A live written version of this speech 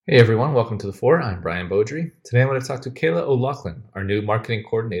Hey everyone, welcome to The Four. I'm Brian Beaudry. Today I'm going to talk to Kayla O'Loughlin, our new marketing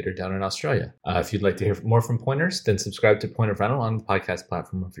coordinator down in Australia. If you'd like to hear more from Pointers, then subscribe to Point of Rental on the podcast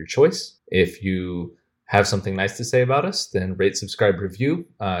platform of your choice. If you have something nice to say about us, then rate, subscribe, review,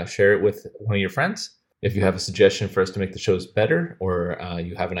 share it with one of your friends. If you have a suggestion for us to make the shows better, or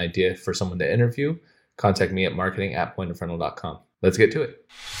you have an idea for someone to interview, contact me at marketing@pointofrental.com. Let's get to it.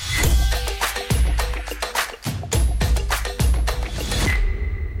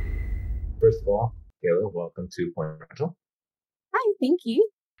 First of all, Kayla, welcome to Point Rental. Hi, thank you.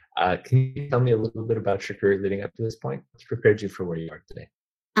 Can you tell me a little bit about your career leading up to this point? What's prepared you for where you are today?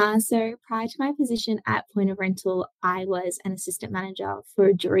 So prior to my position at Point of Rental, I was an assistant manager for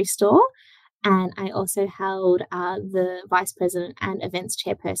a jewelry store, and I also held the vice president and events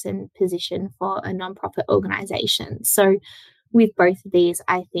chairperson position for a nonprofit organization. So with both of these,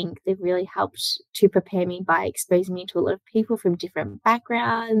 I think they've really helped to prepare me by exposing me to a lot of people from different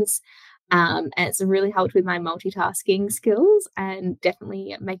backgrounds. And it's really helped with my multitasking skills and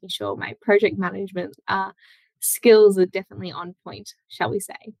definitely making sure my project management skills are definitely on point, shall we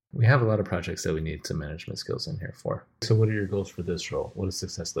say. We have a lot of projects that we need some management skills in here for. So what are your goals for this role? What does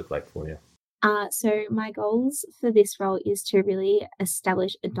success look like for you? So my goals for this role is to really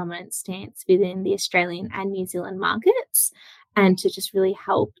establish a dominant stance within the Australian and New Zealand markets and to just really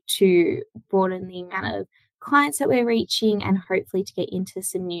help to broaden the amount of clients that we're reaching and hopefully to get into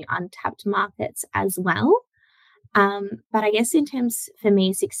some new untapped markets as well. But I guess in terms for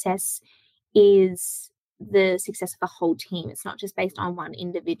me, success is the success of a whole team. It's not just based on one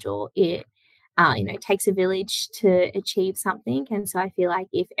individual. It takes a village to achieve something. And so I feel like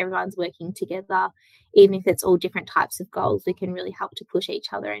if everyone's working together, even if it's all different types of goals, we can really help to push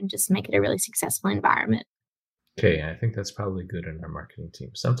each other and just make it a really successful environment. Okay, I think that's probably good in our marketing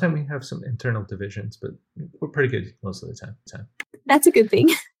team. Sometimes we have some internal divisions, but we're pretty good most of the time. That's a good thing.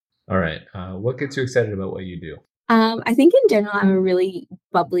 All right. What gets you excited about what you do? I think in general, I'm a really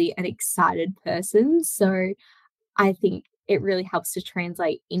bubbly and excited person. So I think it really helps to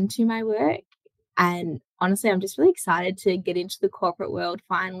translate into my work. And honestly, I'm just really excited to get into the corporate world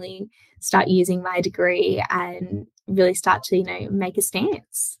finally, start using my degree and really start to, make a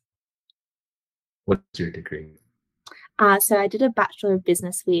stance. What's your degree? So I did a Bachelor of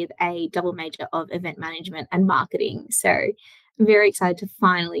Business with a double major of event management and marketing. So I'm very excited to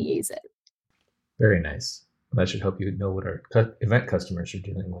finally use it. Very nice. That should help you know what our event customers are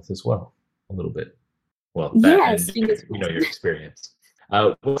dealing with as well, a little bit. Well, that Yes, and your experience.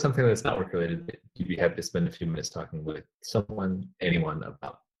 What's something that's not work related that you'd be happy to spend a few minutes talking with someone, anyone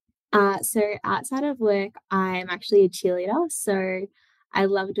about? So outside of work, I'm actually a cheerleader. So I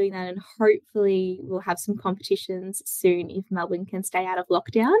love doing that, and hopefully we'll have some competitions soon if Melbourne can stay out of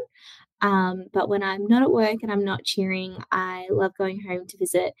lockdown. But when I'm not at work and I'm not cheering, I love going home to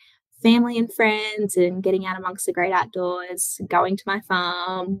visit family and friends and getting out amongst the great outdoors, going to my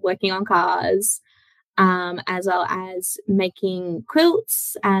farm, working on cars, as well as making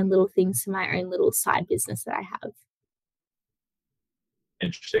quilts and little things for my own little side business that I have.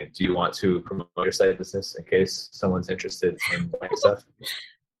 Interesting. Do you want to promote your side business in case someone's interested in buying stuff?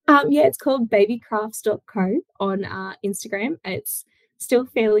 Yeah, it's called babycrafts.co on Instagram. It's still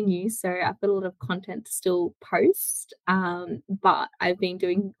fairly new, so I've got a lot of content to still post. But I've been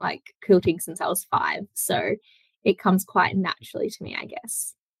doing like quilting since I was 5, so it comes quite naturally to me, I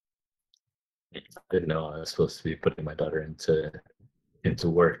guess. I didn't know I was supposed to be putting my daughter into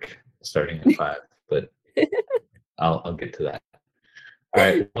work starting at 5, but I'll get to that. All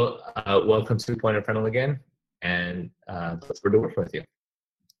right. Well, welcome to Point of Rental again, and look forward to working with you.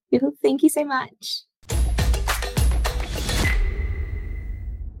 Thank you so much.